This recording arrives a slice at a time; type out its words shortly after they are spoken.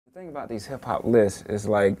The thing about these hip hop lists is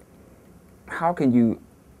like, how can you?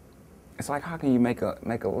 It's like how can you make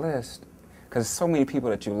a list? Because so many people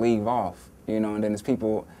that you leave off, you know, and then there's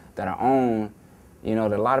people that are on, you know,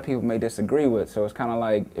 that a lot of people may disagree with. So it's kind of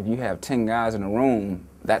like if you have 10 guys in a room,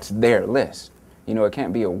 that's their list. You know, it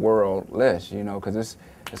can't be a world list, you know, because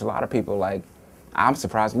there's a lot of people like, I'm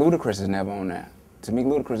surprised Ludacris is never on there. To me,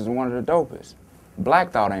 Ludacris is one of the dopest.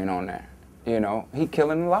 Black Thought ain't on there, you know, he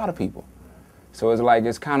killing a lot of people. So it's like,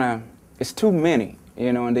 it's too many,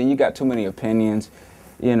 you know, and then you got too many opinions,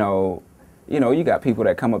 you know, you got people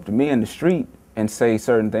that come up to me in the street and say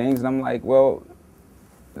certain things, and I'm like, well,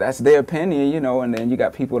 that's their opinion, you know, and then you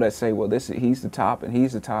got people that say, well, he's the top and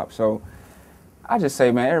he's the top. So I just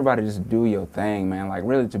say, man, everybody just do your thing, man. Like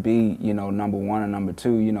really to be, you know, number one or number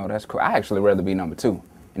two, you know, that's cool. I actually rather be number two,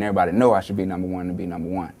 and everybody know I should be number one than be number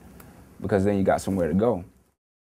one, because then you got somewhere to go.